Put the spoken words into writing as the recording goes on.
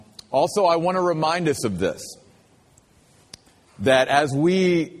Also, I want to remind us of this, that as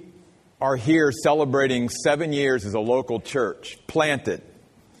we are here celebrating 7 years as a local church, planted,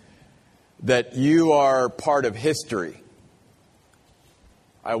 that you are part of history.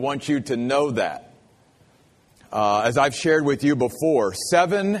 I want you to know that. As I've shared with you before,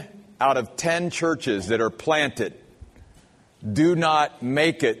 7 out of 10 churches that are planted do not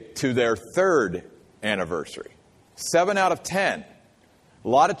make it to their 3rd anniversary. 7 out of 10. A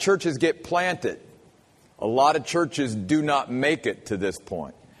lot of churches get planted. A lot of churches do not make it to this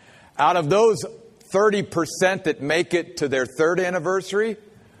point. Out of those 30% that make it to their 3rd anniversary,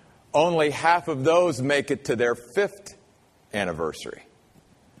 only half of those make it to their 5th anniversary.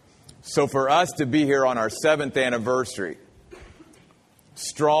 So for us to be here on our 7th anniversary,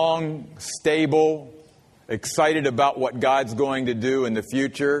 strong, stable, excited about what God's going to do in the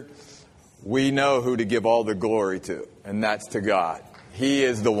future, we know who to give all the glory to, and that's to God. He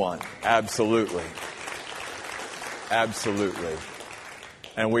is the one. Absolutely. Absolutely.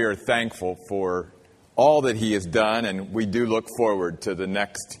 And we are thankful for all that He has done, and we do look forward to the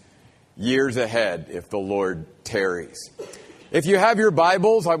next years ahead if the Lord tarries. If you have your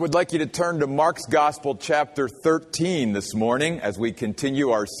Bibles, I would like you to turn to Mark's Gospel, chapter 13 this morning as we continue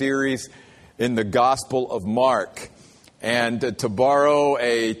our series in the Gospel of Mark. And to borrow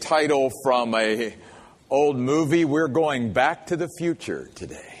a title from an old movie, we're going back to the future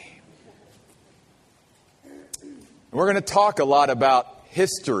today. We're going to talk a lot about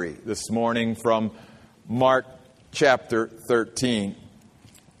history this morning from Mark chapter 13.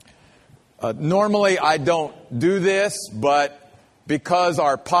 Normally I don't do this, but because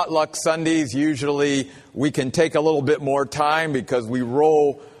our potluck Sundays, usually we can take a little bit more time because we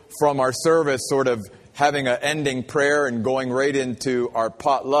roll from our service sort of having an ending prayer and going right into our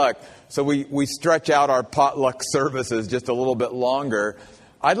potluck. So we stretch out our potluck services just a little bit longer.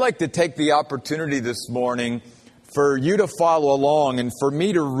 I'd like to take the opportunity this morning for you to follow along and for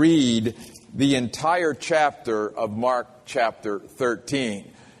me to read the entire chapter of Mark chapter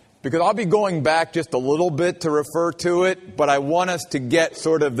 13. Because I'll be going back just a little bit to refer to it, but I want us to get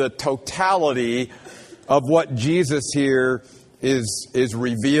sort of the totality of what Jesus here is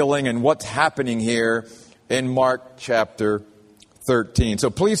revealing and what's happening here in Mark chapter 13. So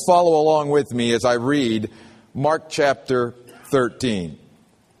please follow along with me as I read Mark chapter 13.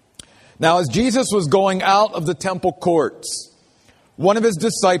 Now, as Jesus was going out of the temple courts, one of His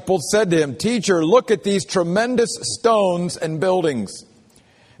disciples said to Him, "Teacher, look at these tremendous stones and buildings."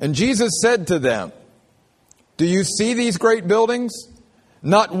 And Jesus said to them, "Do you see these great buildings?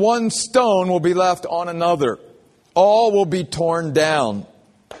 Not one stone will be left on another. All will be torn down."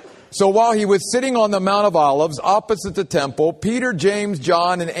 So while He was sitting on the Mount of Olives opposite the temple, Peter, James,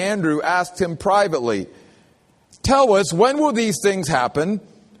 John, and Andrew asked Him privately, "Tell us, when will these things happen?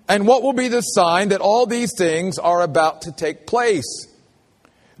 And what will be the sign that all these things are about to take place?"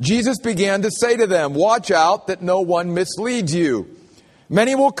 Jesus began to say to them, "Watch out that no one misleads you.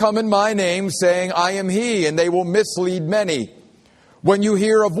 Many will come in my name, saying, 'I am He,' and they will mislead many. When you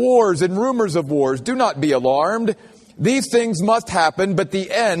hear of wars and rumors of wars, do not be alarmed. These things must happen, but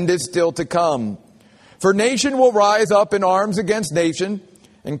the end is still to come. For nation will rise up in arms against nation,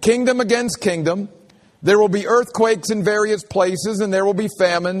 and kingdom against kingdom. There will be earthquakes in various places, and there will be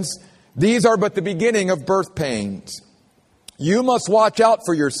famines. These are but the beginning of birth pains. You must watch out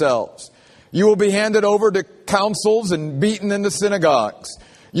for yourselves. You will be handed over to councils and beaten in the synagogues.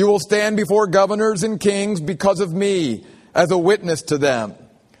 You will stand before governors and kings because of me, as a witness to them.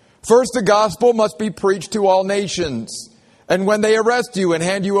 First, the gospel must be preached to all nations. And when they arrest you and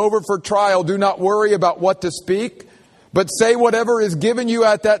hand you over for trial, do not worry about what to speak, but say whatever is given you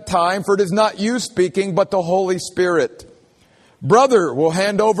at that time, for it is not you speaking, but the Holy Spirit. Brother will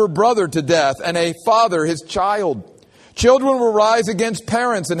hand over brother to death, and a father his child. Children will rise against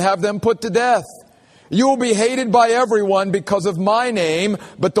parents and have them put to death. You will be hated by everyone because of my name,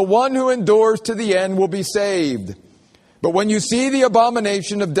 but the one who endures to the end will be saved. But when you see the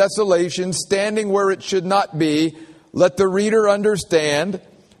abomination of desolation standing where it should not be, let the reader understand.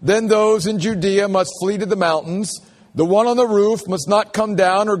 Then those in Judea must flee to the mountains. The one on the roof must not come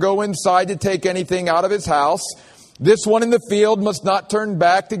down or go inside to take anything out of his house. This one in the field must not turn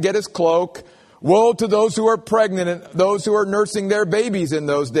back to get his cloak. Woe to those who are pregnant and those who are nursing their babies in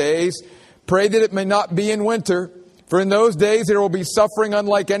those days. Pray that it may not be in winter. For in those days there will be suffering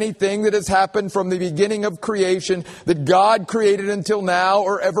unlike anything that has happened from the beginning of creation, that God created until now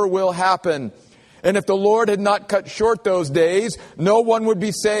or ever will happen. And if the Lord had not cut short those days, no one would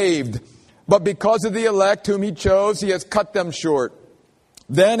be saved. But because of the elect whom He chose, He has cut them short.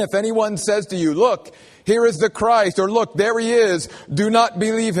 Then if anyone says to you, 'Look, here is the Christ, or look, there he is, do not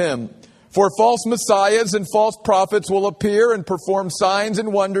believe him. For false messiahs and false prophets will appear and perform signs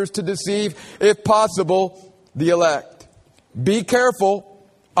and wonders to deceive, if possible, the elect. Be careful.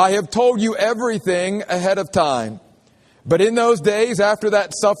 I have told you everything ahead of time. But in those days, after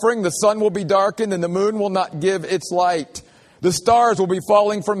that suffering, the sun will be darkened and the moon will not give its light. The stars will be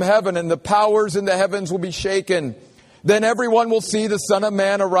falling from heaven and the powers in the heavens will be shaken. Then everyone will see the Son of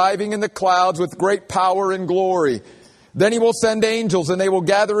Man arriving in the clouds with great power and glory. Then he will send angels, and they will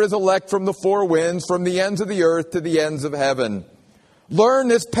gather his elect from the four winds, from the ends of the earth to the ends of heaven. Learn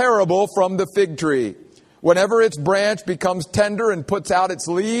this parable from the fig tree. Whenever its branch becomes tender and puts out its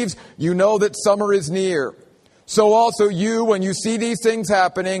leaves, you know that summer is near. So also you, when you see these things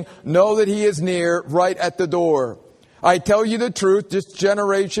happening, know that he is near, right at the door. I tell you the truth, this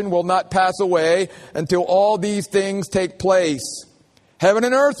generation will not pass away until all these things take place. Heaven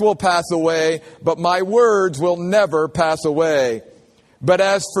and earth will pass away, but my words will never pass away. But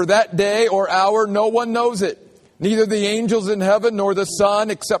as for that day or hour, no one knows it, neither the angels in heaven nor the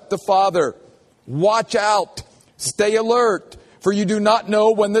Son except the Father. Watch out, stay alert, for you do not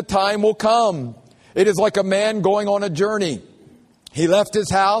know when the time will come. It is like a man going on a journey. He left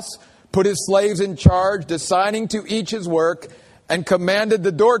his house, put his slaves in charge, assigning to each his work, and commanded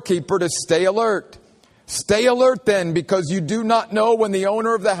the doorkeeper to stay alert. Stay alert then, because you do not know when the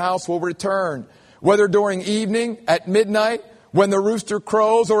owner of the house will return, whether during evening, at midnight, when the rooster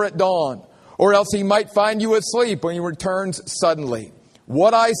crows, or at dawn, or else he might find you asleep when he returns suddenly.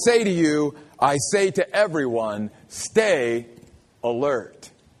 What I say to you, I say to everyone, stay alert.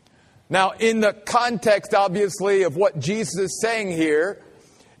 Now, in the context, obviously, of what Jesus is saying here,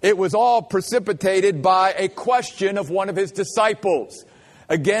 it was all precipitated by a question of one of his disciples.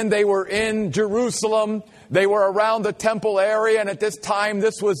 Again, they were in Jerusalem. They were around the temple area. And at this time,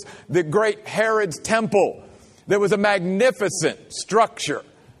 this was the great Herod's temple. There was a magnificent structure.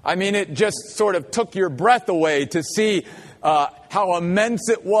 I mean, it just sort of took your breath away to see how immense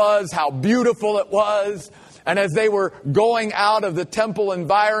it was, how beautiful it was. And as they were going out of the temple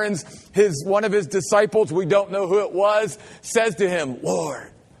environs, one of his disciples, we don't know who it was, says to him, Lord,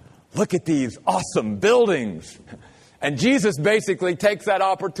 look at these awesome buildings. And Jesus basically takes that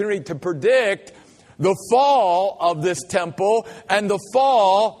opportunity to predict the fall of this temple and the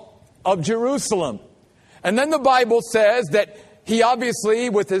fall of Jerusalem. And then the Bible says that he obviously,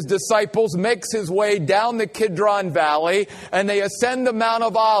 with his disciples, makes his way down the Kidron Valley, and they ascend the Mount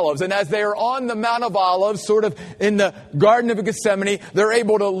of Olives. And as they are on the Mount of Olives, sort of in the Garden of Gethsemane, they're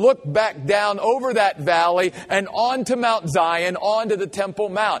able to look back down over that valley and onto Mount Zion, onto the Temple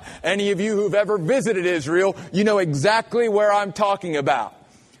Mount. Any of you who've ever visited Israel, you know exactly where I'm talking about.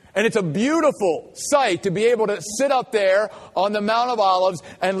 And it's a beautiful sight to be able to sit up there on the Mount of Olives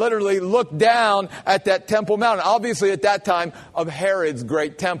and literally look down at that Temple Mount. Obviously at that time of Herod's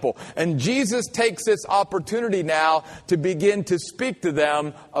great temple. And Jesus takes this opportunity now to begin to speak to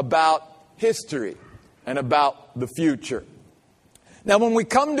them about history and about the future. Now, when we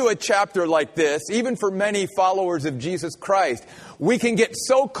come to a chapter like this, even for many followers of Jesus Christ, we can get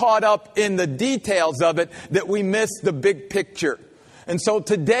so caught up in the details of it that we miss the big picture. And so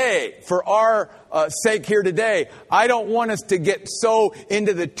today, for our sake here today, I don't want us to get so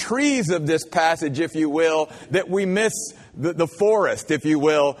into the trees of this passage, if you will, that we miss the forest, if you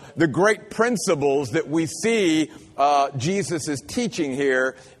will, the great principles that we see Jesus is teaching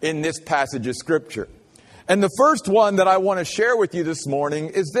here in this passage of Scripture. And the first one that I want to share with you this morning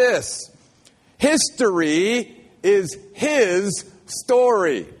is this. History is His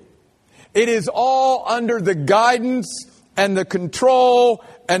story. It is all under the guidance and the control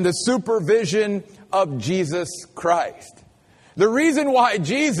and the supervision of Jesus Christ. The reason why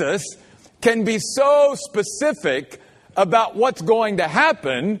Jesus can be so specific about what's going to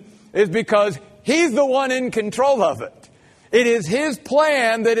happen is because He's the one in control of it. It is His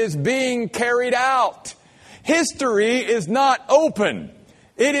plan that is being carried out. History is not open.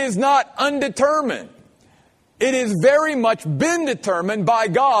 It is not undetermined. It has very much been determined by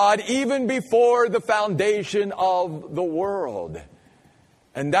God even before the foundation of the world.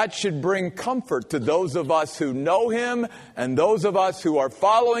 And that should bring comfort to those of us who know Him, and those of us who are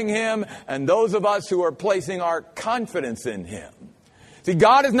following Him, and those of us who are placing our confidence in Him. See,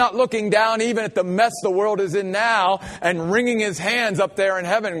 God is not looking down even at the mess the world is in now and wringing His hands up there in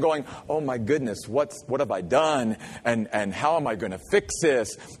heaven and going, oh my goodness, what have I done? And how am I going to fix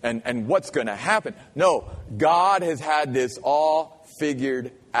this? And what's going to happen? No, God has had this all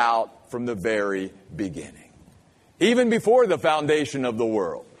figured out from the very beginning. Even before the foundation of the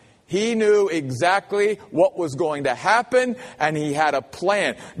world, He knew exactly what was going to happen, and he had a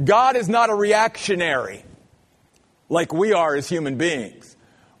plan. God is not a reactionary like we are as human beings.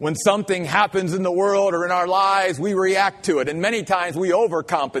 When something happens in the world or in our lives, we react to it. And many times we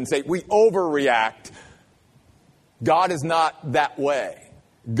overcompensate, we overreact. God is not that way.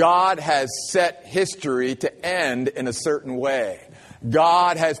 God has set history to end in a certain way.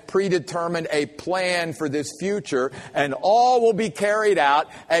 God has predetermined a plan for this future, and all will be carried out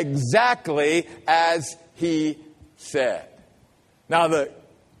exactly as He said. Now, the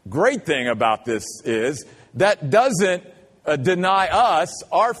great thing about this is that doesn't deny us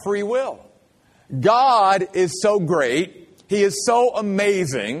our free will. God is so great. He is so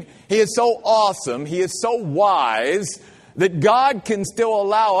amazing. He is so awesome. He is so wise that God can still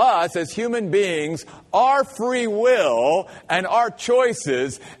allow us as human beings our free will and our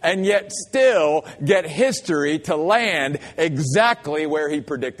choices, and yet still get history to land exactly where He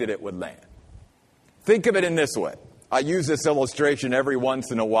predicted it would land. Think of it in this way. I use this illustration every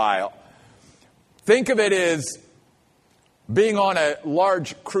once in a while. Think of it as being on a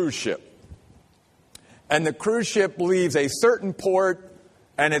large cruise ship. And the cruise ship leaves a certain port,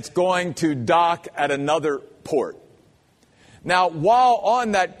 and it's going to dock at another port. Now, while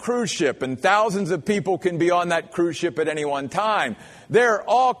on that cruise ship, and thousands of people can be on that cruise ship at any one time, there are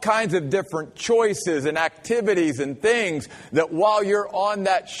all kinds of different choices and activities and things that while you're on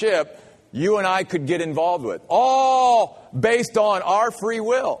that ship, you and I could get involved with. All based on our free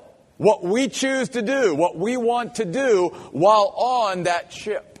will. What we choose to do, what we want to do while on that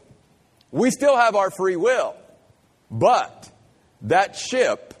ship. We still have our free will, but that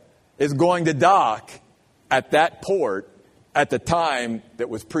ship is going to dock at that port at the time that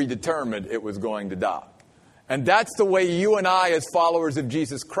was predetermined it was going to dock. And that's the way you and I, as followers of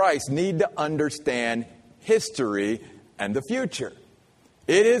Jesus Christ, need to understand history and the future.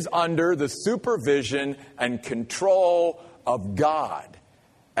 It is under the supervision and control of God.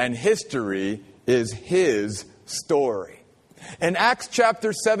 And history is His story. In Acts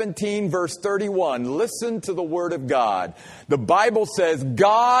chapter 17, verse 31, listen to the word of God. The Bible says,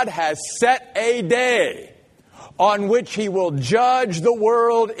 God has set a day on which He will judge the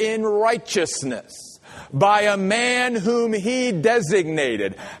world in righteousness by a man whom He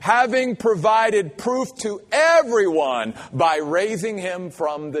designated, having provided proof to everyone by raising Him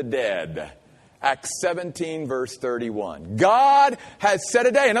from the dead. Acts 17, verse 31. God has set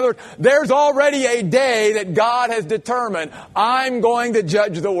a day. In other words, there's already a day that God has determined, I'm going to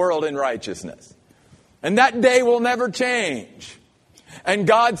judge the world in righteousness. And that day will never change. And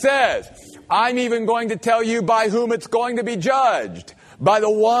God says, I'm even going to tell you by whom it's going to be judged. By the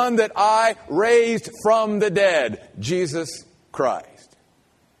one that I raised from the dead, Jesus Christ.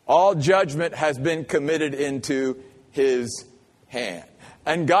 All judgment has been committed into His hand.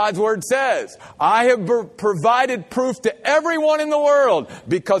 And God's word says, I have provided proof to everyone in the world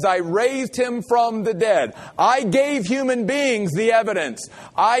because I raised Him from the dead. I gave human beings the evidence.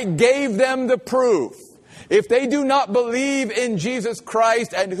 I gave them the proof. If they do not believe in Jesus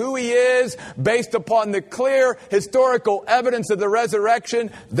Christ and who He is based upon the clear historical evidence of the resurrection,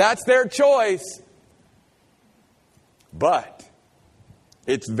 that's their choice. But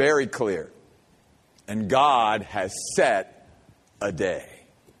it's very clear. And God has set a day.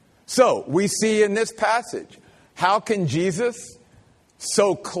 So we see in this passage, how can Jesus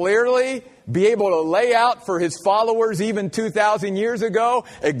so clearly be able to lay out for His followers even 2,000 years ago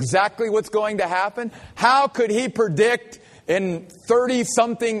exactly what's going to happen? How could He predict in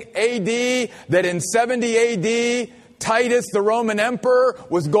 30-something AD that in 70 AD, Titus, the Roman emperor,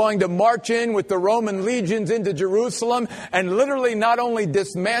 was going to march in with the Roman legions into Jerusalem and literally not only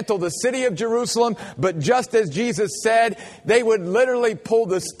dismantle the city of Jerusalem, but just as Jesus said, they would literally pull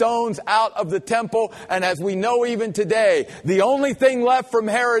the stones out of the temple. And as we know even today, the only thing left from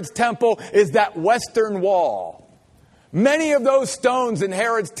Herod's temple is that western wall. Many of those stones in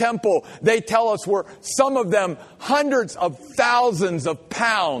Herod's temple, they tell us, were some of them hundreds of thousands of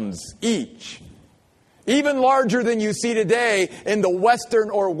pounds each. Even larger than you see today in the Western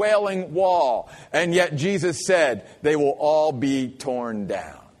or Wailing Wall. And yet Jesus said they will all be torn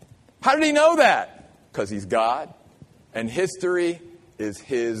down. How did He know that? Because He's God and history is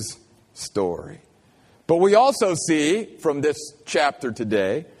His story. But we also see from this chapter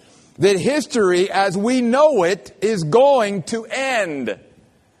today that history as we know it is going to end.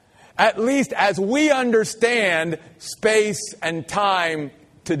 At least as we understand space and time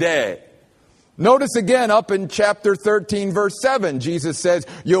today. Notice again up in chapter 13, verse 7, Jesus says,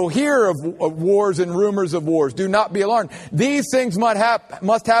 you'll hear of wars and rumors of wars. Do not be alarmed. These things must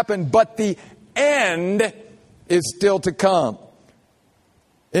happen, but the end is still to come.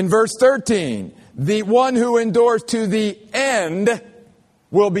 In verse 13, the one who endures to the end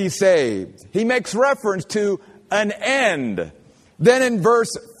will be saved. He makes reference to an end. Then in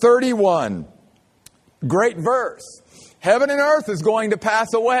verse 31, great verse, heaven and earth is going to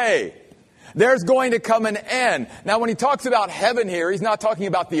pass away. There's going to come an end. Now, when he talks about heaven here, he's not talking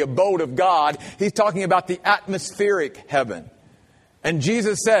about the abode of God. He's talking about the atmospheric heaven. And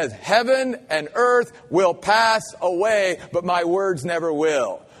Jesus says, heaven and earth will pass away, but my words never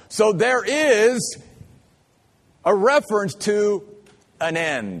will. So there is a reference to an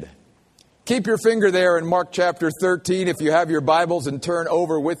end. Keep your finger there in Mark chapter 13 if you have your Bibles, and turn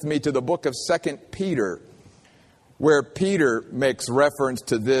over with me to the book of 2 Peter, where Peter makes reference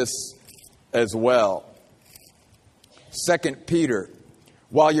to this as well. 2 Peter.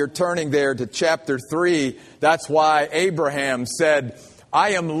 While you're turning there to chapter 3, that's why Abraham said,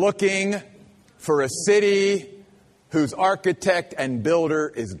 I am looking for a city whose architect and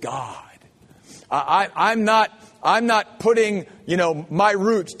builder is God. I'm not putting, my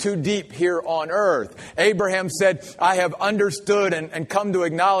roots too deep here on earth. Abraham said, I have understood and come to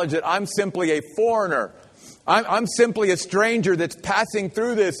acknowledge that I'm simply a foreigner. I'm simply a stranger that's passing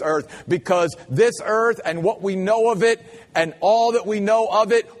through this earth, because this earth and what we know of it and all that we know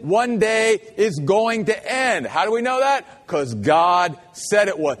of it one day is going to end. How do we know that? Because God said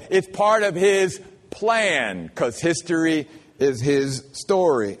it was. It's part of His plan, because history is His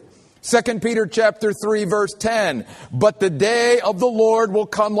story. 2 Peter chapter 3 verse 10, but the day of the Lord will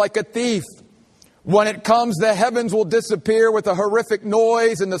come like a thief. When it comes, the heavens will disappear with a horrific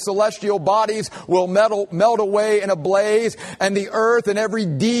noise, and the celestial bodies will melt away in a blaze, and the earth and every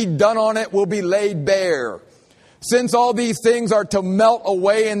deed done on it will be laid bare. Since all these things are to melt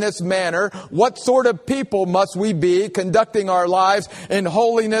away in this manner, what sort of people must we be, conducting our lives in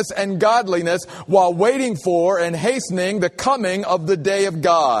holiness and godliness, while waiting for and hastening the coming of the day of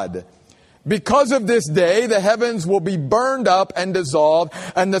God? Because of this day, the heavens will be burned up and dissolved,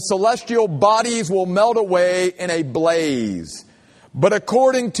 and the celestial bodies will melt away in a blaze. But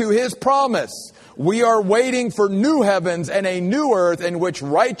according to His promise, we are waiting for new heavens and a new earth in which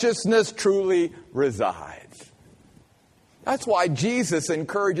righteousness truly resides. That's why Jesus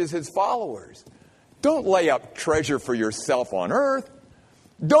encourages His followers. Don't lay up treasure for yourself on earth.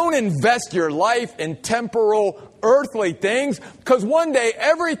 Don't invest your life in temporal, earthly things, because one day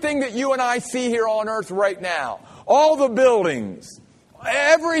everything that you and I see here on earth right now, all the buildings,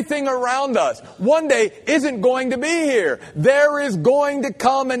 everything around us, one day isn't going to be here. There is going to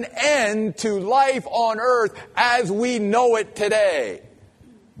come an end to life on earth as we know it today.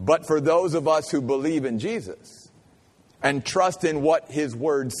 But for those of us who believe in Jesus and trust in what His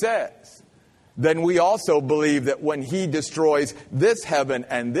Word says, then we also believe that when He destroys this heaven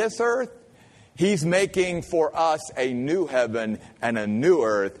and this earth, He's making for us a new heaven and a new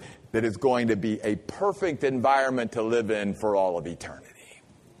earth that is going to be a perfect environment to live in for all of eternity.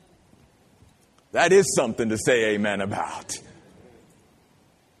 That is something to say amen about.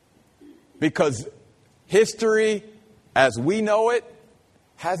 Because history, as we know it,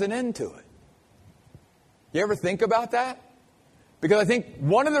 has an end to it. You ever think about that? Because I think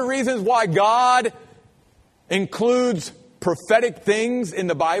one of the reasons why God includes prophetic things in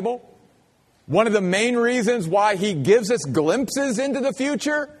the Bible, one of the main reasons why He gives us glimpses into the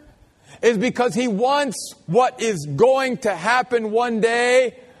future, is because He wants what is going to happen one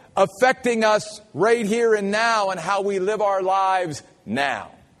day affecting us right here and now, and how we live our lives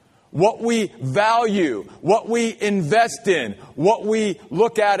now. What we value, what we invest in, what we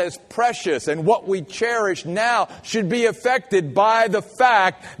look at as precious, and what we cherish now should be affected by the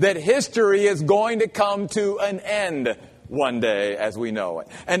fact that history is going to come to an end one day as we know it.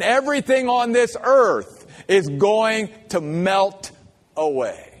 And everything on this earth is going to melt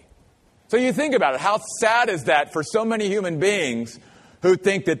away. So you think about it. How sad is that for so many human beings who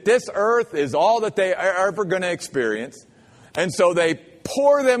think that this earth is all that they are ever going to experience. And so they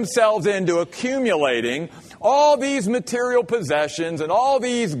pour themselves into accumulating all these material possessions and all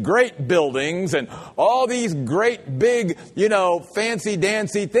these great buildings and all these great big, fancy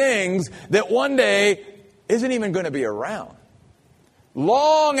dancy things that one day isn't even going to be around.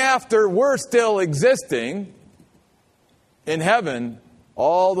 Long after we're still existing in heaven,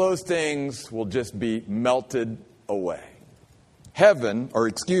 all those things will just be melted away.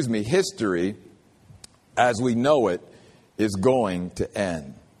 History, as we know it, is going to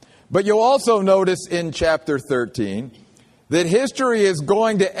end. But you'll also notice in chapter 13 that history is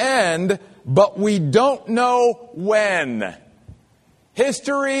going to end, but we don't know when.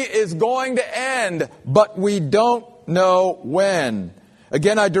 History is going to end, but we don't know when.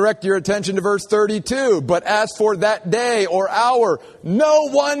 Again, I direct your attention to verse 32. But as for that day or hour, no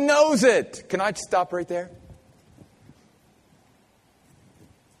one knows it. Can I stop right there?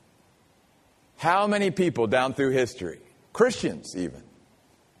 How many people down through history, Christians even,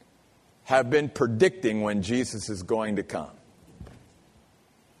 have been predicting when Jesus is going to come?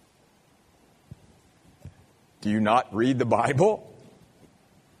 Do you not read the Bible?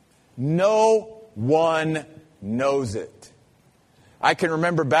 No one knows it. I can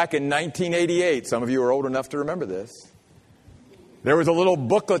remember back in 1988, some of you are old enough to remember this, there was a little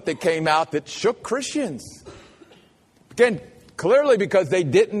booklet that came out that shook Christians. Again, clearly because they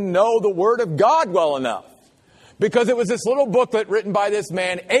didn't know the Word of God well enough. Because it was this little booklet written by this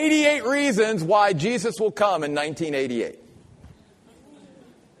man, 88 Reasons Why Jesus Will Come in 1988.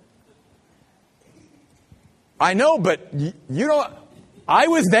 I know, but you don't, I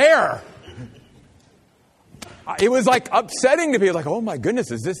was there. It was like upsetting to be like, oh my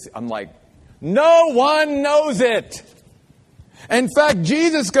goodness, is this? I'm like, no one knows it. In fact,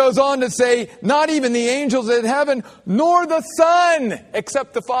 Jesus goes on to say, not even the angels in heaven, nor the Son,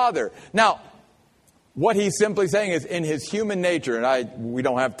 except the Father. Now, what he's simply saying is in his human nature, and we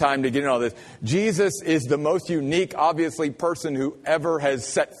don't have time to get into all this, Jesus is the most unique, obviously, person who ever has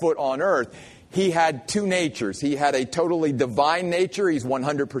set foot on earth. He had two natures. He had a totally divine nature. He's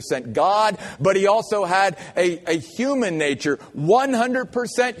 100% God. But he also had a human nature,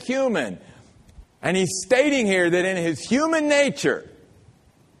 100% human. And he's stating here that in his human nature,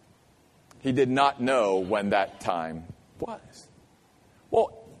 he did not know when that time was.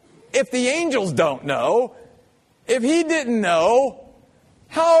 Well, if the angels don't know, if he didn't know,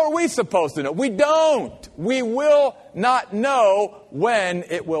 how are we supposed to know? We don't. We will not know when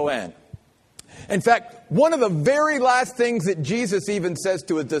it will end. In fact, one of the very last things that Jesus even says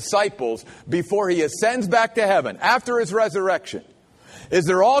to his disciples before he ascends back to heaven, after his resurrection, is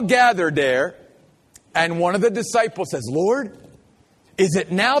they're all gathered there, and one of the disciples says, Lord, is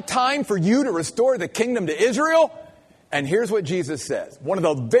it now time for you to restore the kingdom to Israel? And here's what Jesus says. One of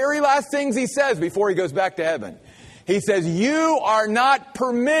the very last things he says before he goes back to heaven. He says, you are not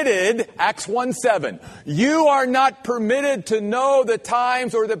permitted, Acts 1:7, you are not permitted to know the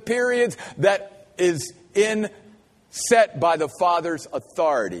times or the periods that is set by the Father's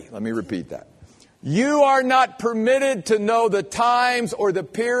authority. Let me repeat that. You are not permitted to know the times or the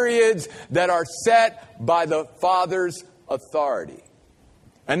periods that are set by the Father's authority.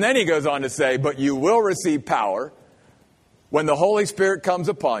 And then he goes on to say, but you will receive power when the Holy Spirit comes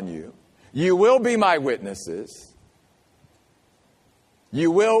upon you. You will be my witnesses. You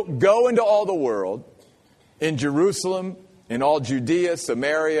will go into all the world, in Jerusalem, in all Judea,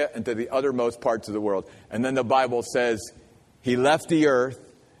 Samaria, and to the uttermost parts of the world. And then the Bible says he left the earth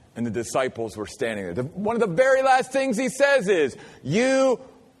and the disciples were standing there. One of the very last things he says is, you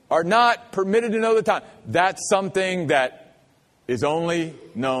are not permitted to know the time. That's something that is only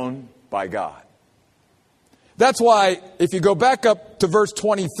known by God. That's why, if you go back up to verse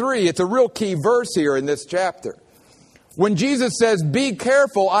 23, it's a real key verse here in this chapter. When Jesus says, be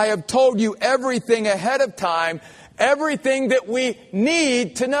careful, I have told you everything ahead of time, everything that we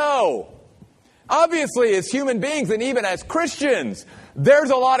need to know. Obviously, as human beings and even as Christians, there's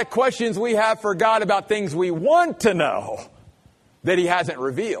a lot of questions we have for God about things we want to know that he hasn't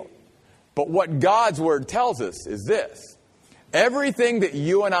revealed. But what God's word tells us is this. Everything that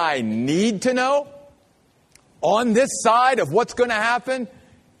you and I need to know on this side of what's going to happen,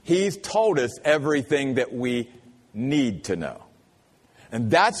 he's told us everything that we need to know.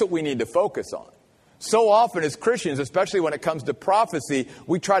 And that's what we need to focus on. So often as Christians, especially when it comes to prophecy,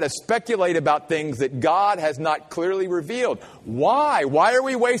 we try to speculate about things that God has not clearly revealed. Why? Why are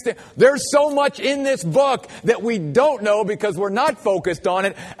we wasting? There's so much in this book that we don't know because we're not focused on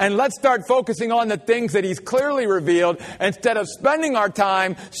it. And let's start focusing on the things that he's clearly revealed instead of spending our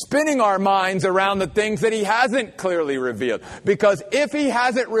time spinning our minds around the things that he hasn't clearly revealed. Because if he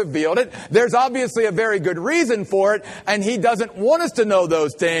hasn't revealed it, there's obviously a very good reason for it. And he doesn't want us to know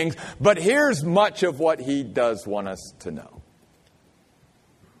those things. But here's much of what he does want us to know.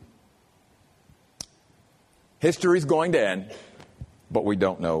 History's going to end, but we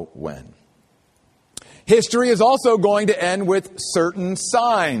don't know when. History is also going to end with certain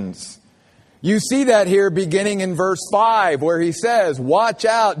signs. You see that here beginning in verse 5 where he says, watch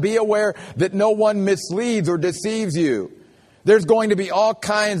out, be aware that no one misleads or deceives you. There's going to be all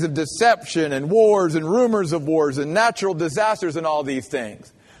kinds of deception and wars and rumors of wars and natural disasters and all these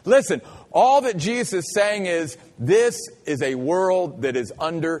things. Listen, all that Jesus is saying is this is a world that is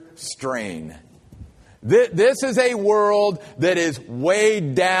under strain. This is a world that is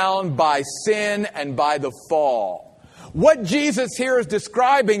weighed down by sin and by the fall. what Jesus here is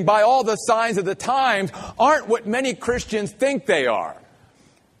describing by all the signs of the times aren't what many Christians think they are.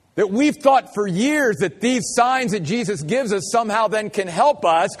 That we've thought for years that these signs that Jesus gives us somehow then can help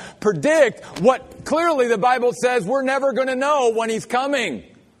us predict what clearly the Bible says we're never going to know when He's coming.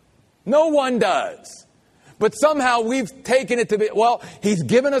 No one does. But somehow we've taken it to be, well, He's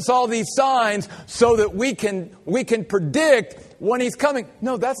given us all these signs so that we can predict when He's coming.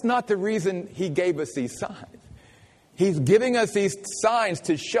 No, that's not the reason He gave us these signs. He's giving us these signs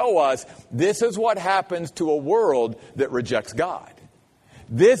to show us this is what happens to a world that rejects God.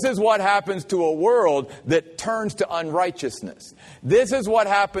 This is what happens to a world that turns to unrighteousness. This is what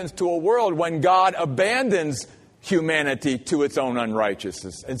happens to a world when God abandons humanity to its own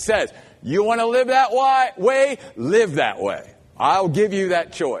unrighteousness and says, you want to live that way? Live that way. I'll give you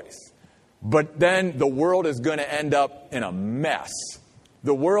that choice. But then the world is going to end up in a mess.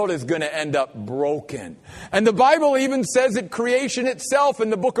 The world is going to end up broken. And the Bible even says that creation itself in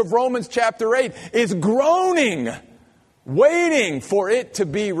the book of Romans chapter 8 is groaning, waiting for it to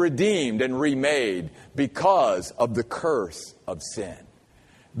be redeemed and remade because of the curse of sin.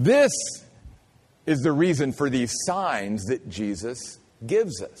 This is the reason for these signs that Jesus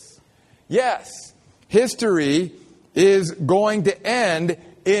gives us. Yes, history is going to end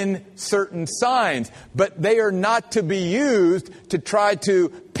in certain signs, but they are not to be used to try to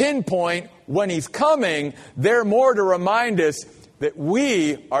pinpoint when He's coming. They're more to remind us that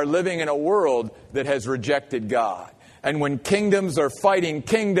we are living in a world that has rejected God. And when kingdoms are fighting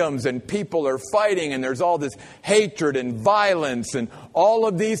kingdoms and people are fighting and there's all this hatred and violence and all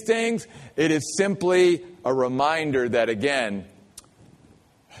of these things, it is simply a reminder that, again,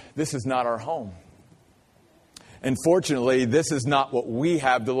 this is not our home. And fortunately, this is not what we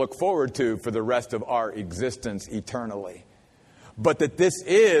have to look forward to for the rest of our existence eternally. But that this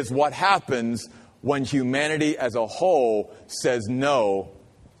is what happens when humanity as a whole says no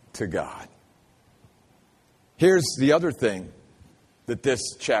to God. Here's the other thing that this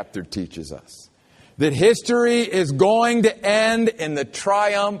chapter teaches us. That history is going to end in the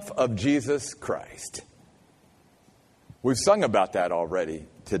triumph of Jesus Christ. We've sung about that already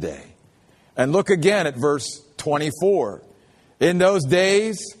today. And look again at verse 24. In those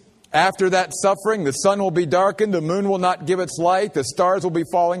days, after that suffering, the sun will be darkened, the moon will not give its light, the stars will be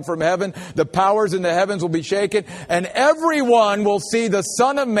falling from heaven, the powers in the heavens will be shaken, and everyone will see the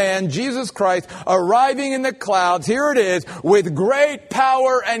Son of Man, Jesus Christ, arriving in the clouds, here it is, with great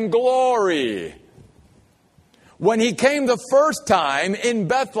power and glory. When He came the first time in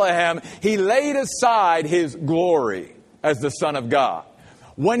Bethlehem, He laid aside His glory as the Son of God.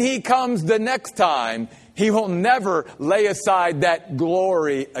 When He comes the next time, He will never lay aside that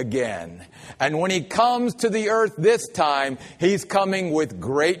glory again. And when He comes to the earth this time, He's coming with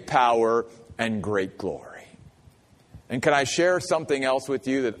great power and great glory. And can I share something else with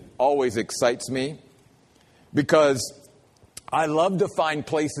you that always excites me? Because I love to find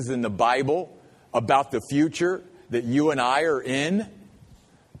places in the Bible about the future that you and I are in.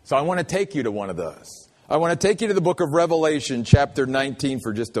 So I want to take you to one of those. I want to take you to the book of Revelation, chapter 19,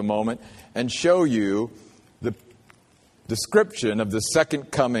 for just a moment, and show you the description of the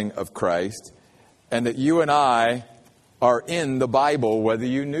second coming of Christ, and that you and I are in the Bible, whether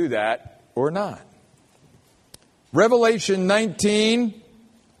you knew that or not. Revelation 19,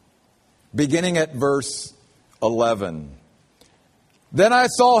 beginning at verse 11. Then I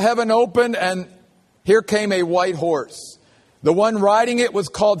saw heaven open, and here came a white horse. The one riding it was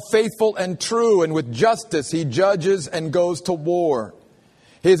called Faithful and True, and with justice he judges and goes to war.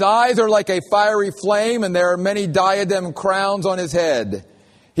 His eyes are like a fiery flame, and there are many diadem crowns on his head.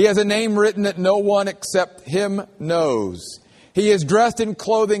 He has a name written that no one except him knows. He is dressed in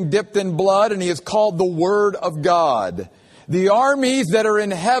clothing dipped in blood, and he is called the Word of God. The armies that are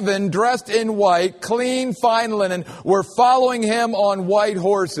in heaven, dressed in white, clean, fine linen, were following him on white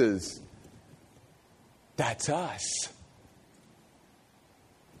horses. That's us.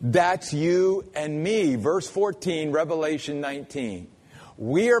 That's you and me. Verse 14, Revelation 19.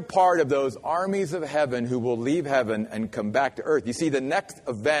 We are part of those armies of heaven who will leave heaven and come back to earth. You see, the next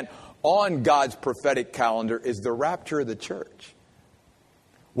event on God's prophetic calendar is the rapture of the church,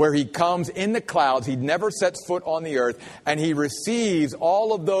 where He comes in the clouds. He never sets foot on the earth, and He receives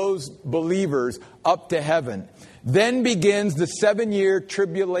all of those believers up to heaven. Then begins the 7-year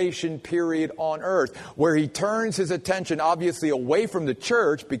tribulation period on earth, where he turns his attention obviously away from the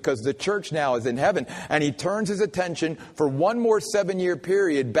church, because the church now is in heaven, and he turns his attention for one more 7-year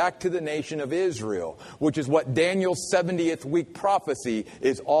period back to the nation of Israel, which is what Daniel's 70th week prophecy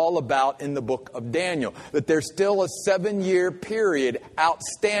is all about in the book of Daniel. That there's still a 7-year period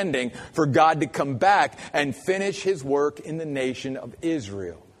outstanding for God to come back and finish his work in the nation of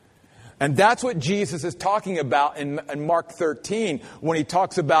Israel. And that's what Jesus is talking about in Mark 13, when he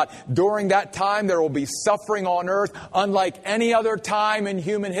talks about during that time there will be suffering on earth unlike any other time in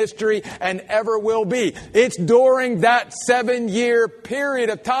human history and ever will be. It's during that 7-year period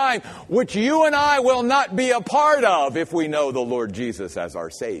of time which you and I will not be a part of if we know the Lord Jesus as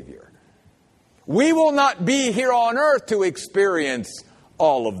our Savior. We will not be here on earth to experience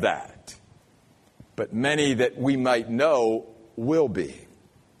all of that. But many that we might know will be.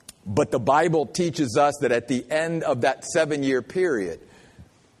 But the Bible teaches us that at the end of that 7-year period,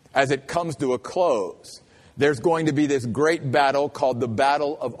 as it comes to a close, there's going to be this great battle called the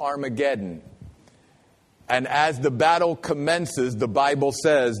Battle of Armageddon. And as the battle commences, the Bible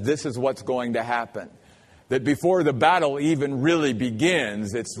says this is what's going to happen. That before the battle even really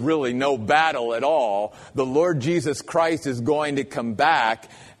begins, it's really no battle at all. The Lord Jesus Christ is going to come back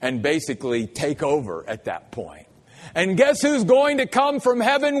and basically take over at that point. And guess who's going to come from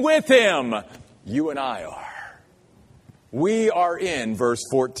heaven with him? You and I are. We are in verse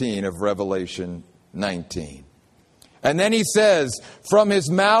 14 of Revelation 19. And then he says, from his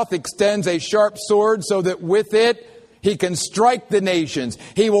mouth extends a sharp sword so that with it he can strike the nations.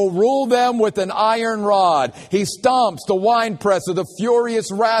 He will rule them with an iron rod. He stomps the winepress of the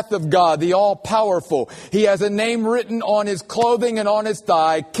furious wrath of God, the all-powerful. He has a name written on his clothing and on his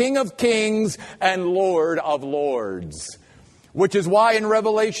thigh, King of Kings and Lord of Lords. Which is why in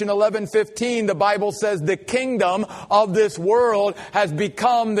Revelation 11:15, the Bible says the kingdom of this world has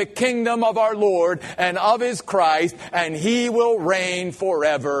become the kingdom of our Lord and of his Christ, and he will reign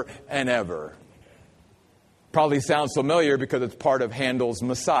forever and ever. Probably sounds familiar because it's part of Handel's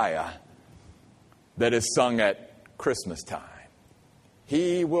Messiah that is sung at Christmas time.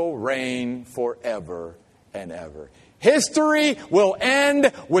 He will reign forever and ever. History will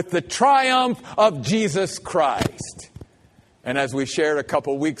end with the triumph of Jesus Christ. And as we shared a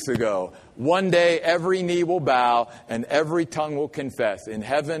couple weeks ago, one day every knee will bow and every tongue will confess in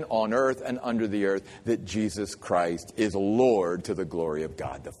heaven, on earth, and under the earth that Jesus Christ is Lord to the glory of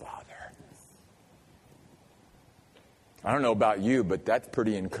God the Father. I don't know about you, but that's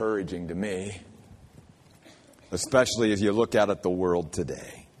pretty encouraging to me, especially as you look out at the world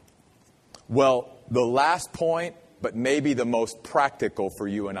today. Well, the last point, but maybe the most practical for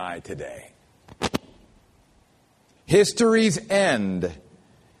you and I today. History's end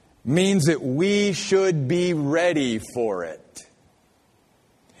means that we should be ready for it.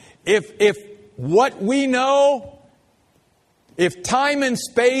 If what we know, if time and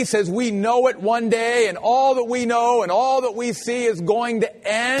space as we know it one day and all that we know and all that we see is going to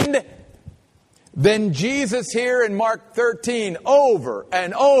end, then Jesus here in Mark 13 over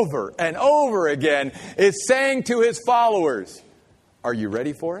and over and over again is saying to his followers, are you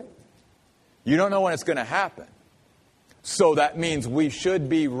ready for it? You don't know when it's going to happen. So that means we should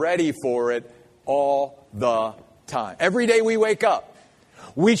be ready for it all the time. Every day we wake up,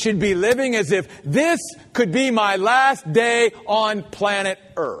 we should be living as if this could be my last day on planet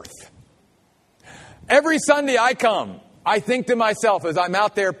Earth. Every Sunday I come, I think to myself as I'm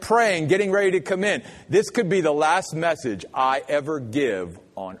out there praying, getting ready to come in, this could be the last message I ever give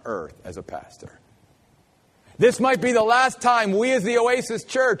on earth as a pastor. This might be the last time we as the Oasis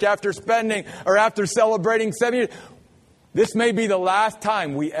Church, after celebrating 7 years, this may be the last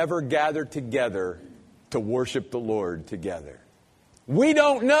time we ever gather together to worship the Lord together. We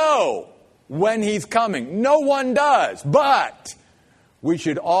don't know when he's coming. No one does. But we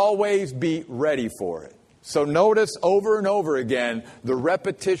should always be ready for it. So notice over and over again the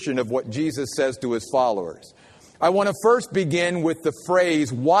repetition of what Jesus says to his followers. I want to first begin with the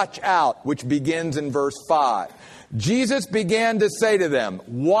phrase, watch out, which begins in verse 5. Jesus began to say to them,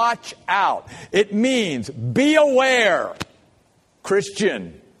 watch out. It means be aware,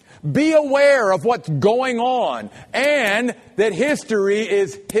 Christian. Be aware of what's going on and that history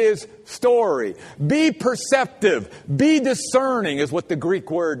is his story. Be perceptive. Be discerning is what the Greek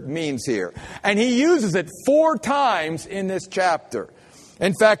word means here. And he uses it 4 times in this chapter.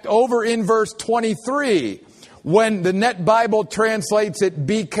 In fact, over in verse 23, when the Net Bible translates it,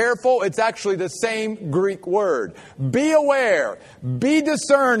 be careful, it's actually the same Greek word. Be aware. Be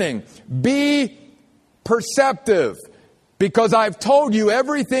discerning. Be perceptive. Because I've told you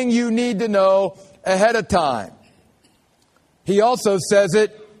everything you need to know ahead of time. He also says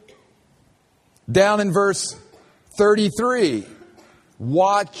it down in verse 33.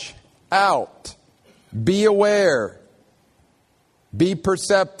 Watch out. Be aware. Be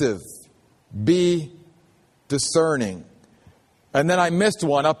perceptive. Be discerning. And then I missed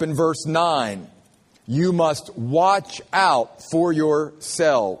one up in verse 9. You must watch out for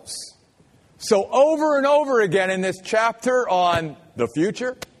yourselves. So over and over again in this chapter on the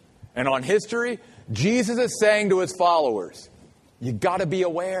future and on history, Jesus is saying to his followers, you got to be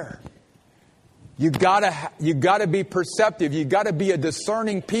aware. You got to be perceptive. You got to be a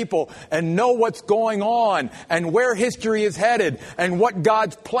discerning people and know what's going on and where history is headed and what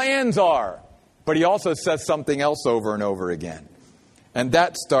God's plans are. But he also says something else over and over again. And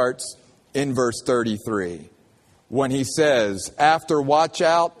that starts in verse 33 when he says, after watch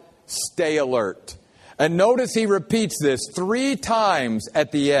out, stay alert. And notice he repeats this 3 times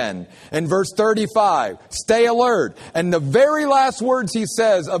at the end. In verse 35, stay alert. And the very last words he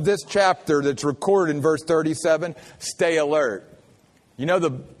says of this chapter that's recorded in verse 37, stay alert. You know the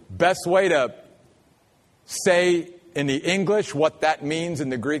best way to say in the English what that means in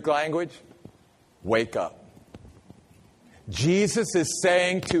the Greek language? Wake up. Jesus is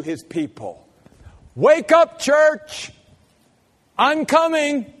saying to his people, wake up, church. I'm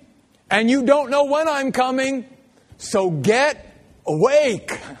coming. And you don't know when I'm coming. So get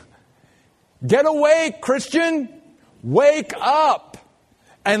awake. Get awake, Christian. Wake up.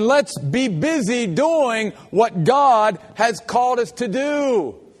 And let's be busy doing what God has called us to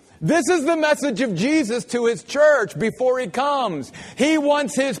do. This is the message of Jesus to his church before he comes. He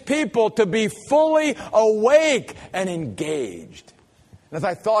wants his people to be fully awake and engaged. And as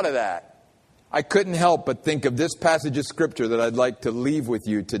I thought of that, I couldn't help but think of this passage of Scripture that I'd like to leave with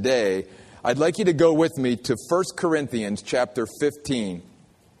you today. I'd like you to go with me to 1 Corinthians chapter 15.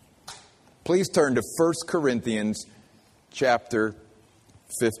 Please turn to 1 Corinthians chapter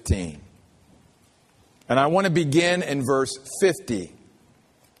 15. And I want to begin in verse 50.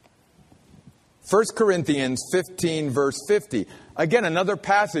 1 Corinthians 15, verse 50. Again, another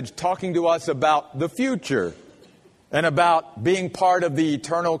passage talking to us about the future and about being part of the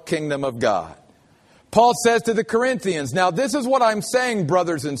eternal kingdom of God. Paul says to the Corinthians, now this is what I'm saying,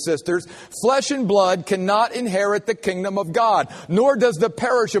 brothers and sisters. Flesh and blood cannot inherit the kingdom of God, nor does the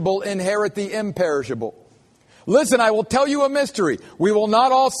perishable inherit the imperishable. Listen, I will tell you a mystery. We will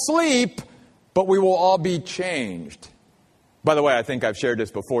not all sleep, but we will all be changed. By the way, I think I've shared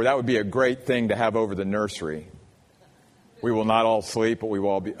this before. That would be a great thing to have over the nursery. We will not all sleep, but we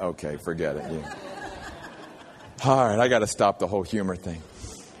will all be... Okay, forget it. Yeah. All right, I got to stop the whole humor thing.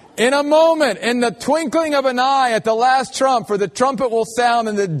 In a moment, in the twinkling of an eye at the last trump, for the trumpet will sound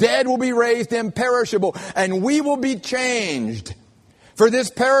and the dead will be raised imperishable, and we will be changed. For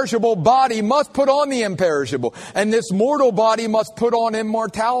this perishable body must put on the imperishable, and this mortal body must put on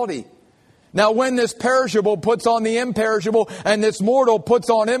immortality. Now, when this perishable puts on the imperishable and this mortal puts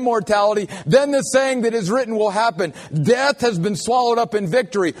on immortality, then the saying that is written will happen. Death has been swallowed up in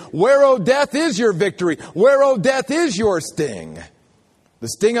victory. Where, O death, is your victory? Where, O death, is your sting? The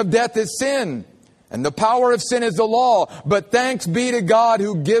sting of death is sin, and the power of sin is the law. But thanks be to God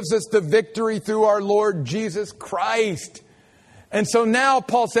who gives us the victory through our Lord Jesus Christ. And so now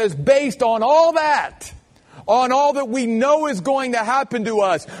Paul says, based on all that, on all that we know is going to happen to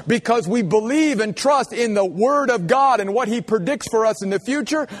us because we believe and trust in the Word of God and what He predicts for us in the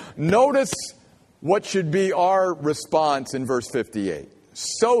future, notice what should be our response in verse 58.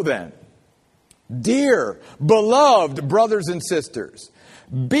 So then, dear, beloved brothers and sisters,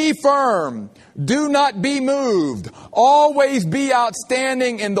 be firm. Do not be moved. Always be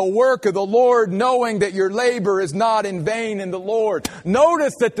outstanding in the work of the Lord, knowing that your labor is not in vain in the Lord.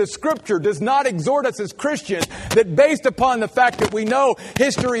 Notice that the Scripture does not exhort us as Christians that based upon the fact that we know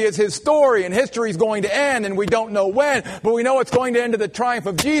history is His story and history is going to end and we don't know when, but we know it's going to end to the triumph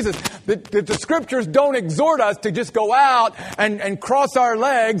of Jesus, that the Scriptures don't exhort us to just go out and cross our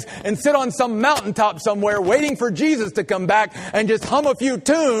legs and sit on some mountaintop somewhere waiting for Jesus to come back and just hum a few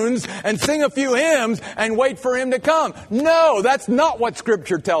tunes and sing a few hymns and wait for Him to come. No, that's not what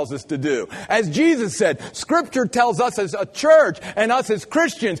Scripture tells us to do. As Jesus said, Scripture tells us as a church and us as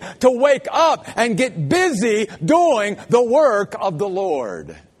Christians to wake up and get busy doing the work of the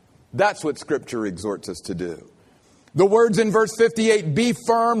Lord. That's what Scripture exhorts us to do. The words in verse 58, be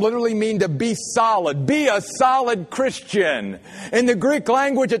firm, literally mean to be solid. Be a solid Christian. In the Greek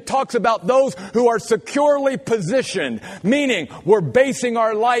language, it talks about those who are securely positioned, meaning we're basing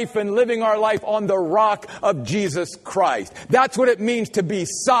our life and living our life on the rock of Jesus Christ. That's what it means to be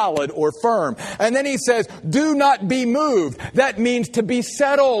solid or firm. And then he says, do not be moved. That means to be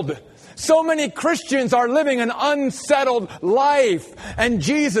settled. So many Christians are living an unsettled life. And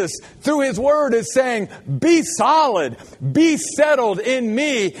Jesus, through His Word, is saying, be solid, be settled in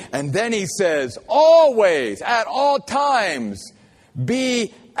me. And then He says, always, at all times,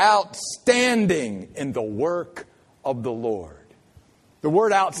 be outstanding in the work of the Lord. The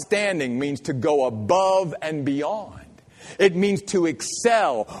word outstanding means to go above and beyond. It means to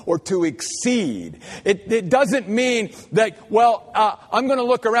excel or to exceed. It doesn't mean that, I'm going to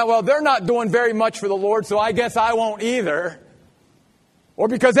look around. Well, they're not doing very much for the Lord, so I guess I won't either. Or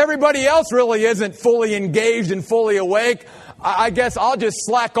because everybody else really isn't fully engaged and fully awake, I guess I'll just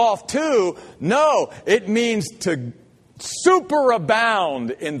slack off too. No, it means to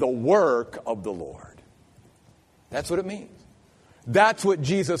superabound in the work of the Lord. That's what it means. That's what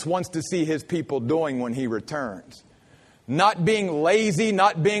Jesus wants to see His people doing when He returns. Not being lazy,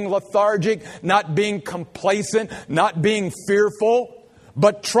 not being lethargic, not being complacent, not being fearful,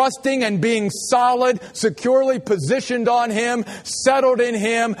 but trusting and being solid, securely positioned on Him, settled in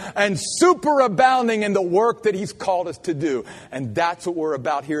Him, and superabounding in the work that He's called us to do. And that's what we're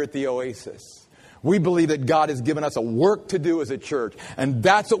about here at the Oasis. We believe that God has given us a work to do as a church. And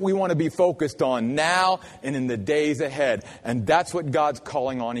that's what we want to be focused on now and in the days ahead. And that's what God's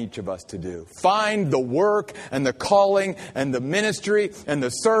calling on each of us to do. Find the work and the calling and the ministry and the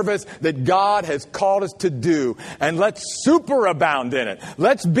service that God has called us to do. And let's superabound in it.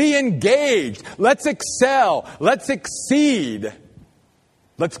 Let's be engaged. Let's excel. Let's exceed.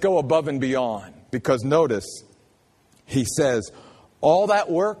 Let's go above and beyond. Because notice, He says, all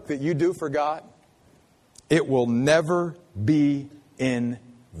that work that you do for God, it will never be in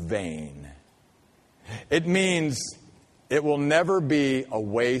vain. It means it will never be a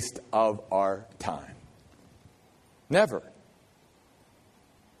waste of our time. Never.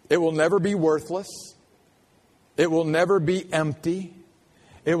 It will never be worthless. It will never be empty.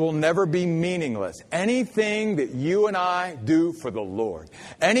 It will never be meaningless. Anything that you and I do for the Lord,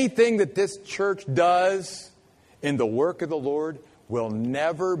 anything that this church does in the work of the Lord will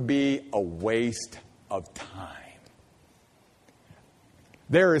never be a waste of time.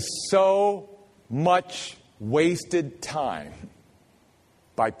 There is so much wasted time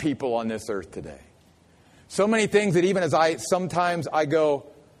by people on this earth today. So many things that even as sometimes I go,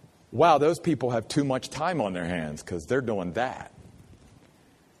 wow, those people have too much time on their hands because they're doing that.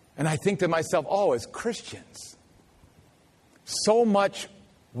 And I think to myself, as Christians, so much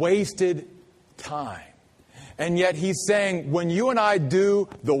wasted time. And yet He's saying, when you and I do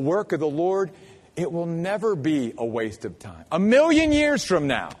the work of the Lord, it will never be a waste of time. 1,000,000 years from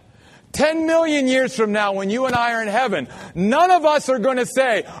now, 10 million years from now, when you and I are in heaven, none of us are going to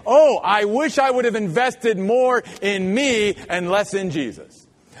say, I wish I would have invested more in me and less in Jesus.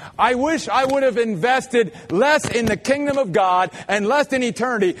 I wish I would have invested less in the kingdom of God and less in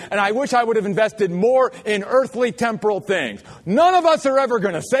eternity, and I wish I would have invested more in earthly temporal things. None of us are ever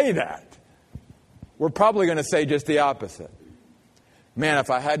going to say that. We're probably going to say just the opposite. Man, if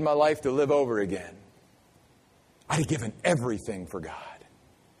I had my life to live over again, I'd have given everything for God.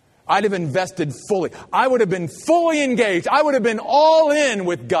 I'd have invested fully. I would have been fully engaged. I would have been all in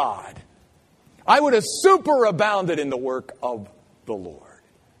with God. I would have superabounded in the work of the Lord.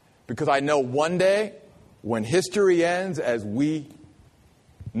 Because I know one day, when history ends as we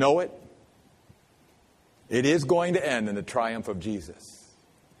know it, it is going to end in the triumph of Jesus.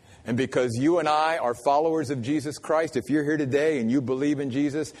 And because you and I are followers of Jesus Christ, if you're here today and you believe in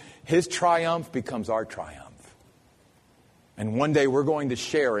Jesus, His triumph becomes our triumph. And one day we're going to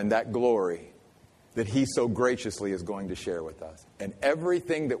share in that glory that He so graciously is going to share with us. And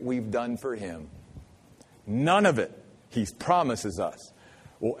everything that we've done for Him, none of it, He promises us,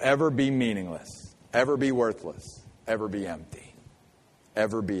 will ever be meaningless, ever be worthless, ever be empty,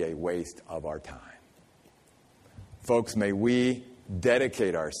 ever be a waste of our time. Folks, may we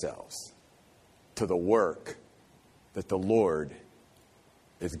dedicate ourselves to the work that the Lord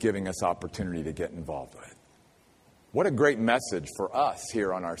is giving us opportunity to get involved with. What a great message for us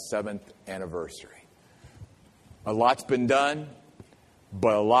here on our 7th anniversary. A lot's been done,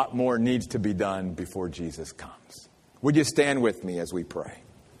 but a lot more needs to be done before Jesus comes. Would you stand with me as we pray?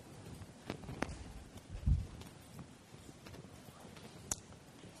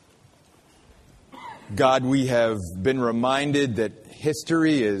 God, we have been reminded that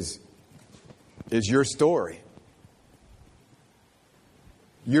history is your story.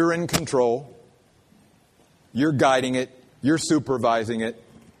 You're in control. You're guiding it. You're supervising it.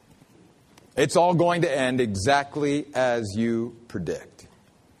 It's all going to end exactly as you predict.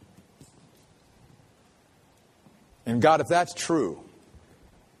 And God, if that's true,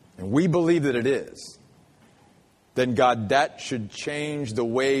 and we believe that it is, then God, that should change the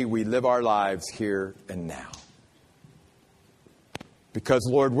way we live our lives here and now. Because,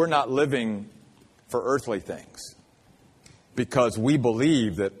 Lord, we're not living for earthly things. Because we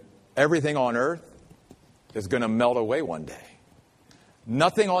believe that everything on earth is going to melt away one day.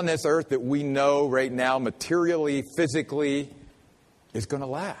 Nothing on this earth that we know right now, materially, physically, is going to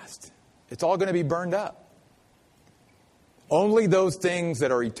last. It's all going to be burned up. Only those things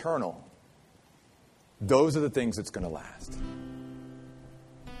that are eternal, those are the things that's going to last.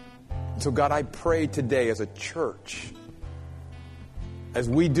 And so, God, I pray today as a church, as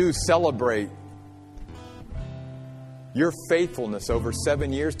we do celebrate your faithfulness over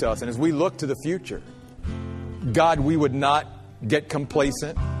 7 years to us, and as we look to the future, God, we would not get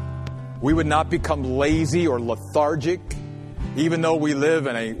complacent. We would not become lazy or lethargic, even though we live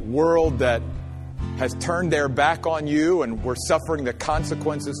in a world that has turned their back on you and we're suffering the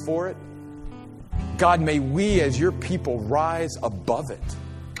consequences for it. God, may we as your people rise above it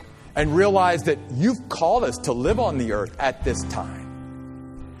and realize that you've called us to live on the earth at this time.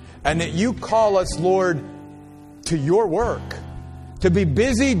 And that you call us, Lord, to your work, to be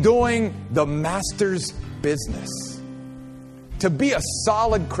busy doing the Master's business. To be a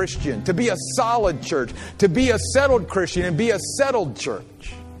solid Christian, to be a solid church, to be a settled Christian and be a settled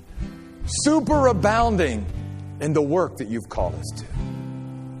church. Superabounding in the work that you've called us to.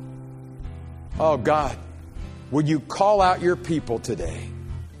 Oh God, would you call out your people today?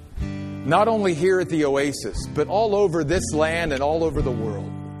 Not only here at the Oasis, but all over this land and all over the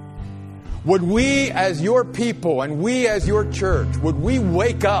world. Would we as your people and we as your church, would we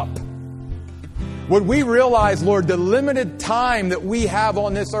wake up? Would we realize, Lord, the limited time that we have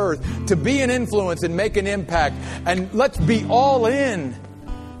on this earth to be an influence and make an impact, and let's be all in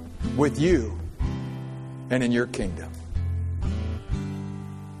with you and in your kingdom.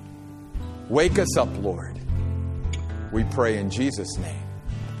 Wake us up, Lord. We pray in Jesus' name.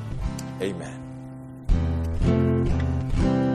 Amen.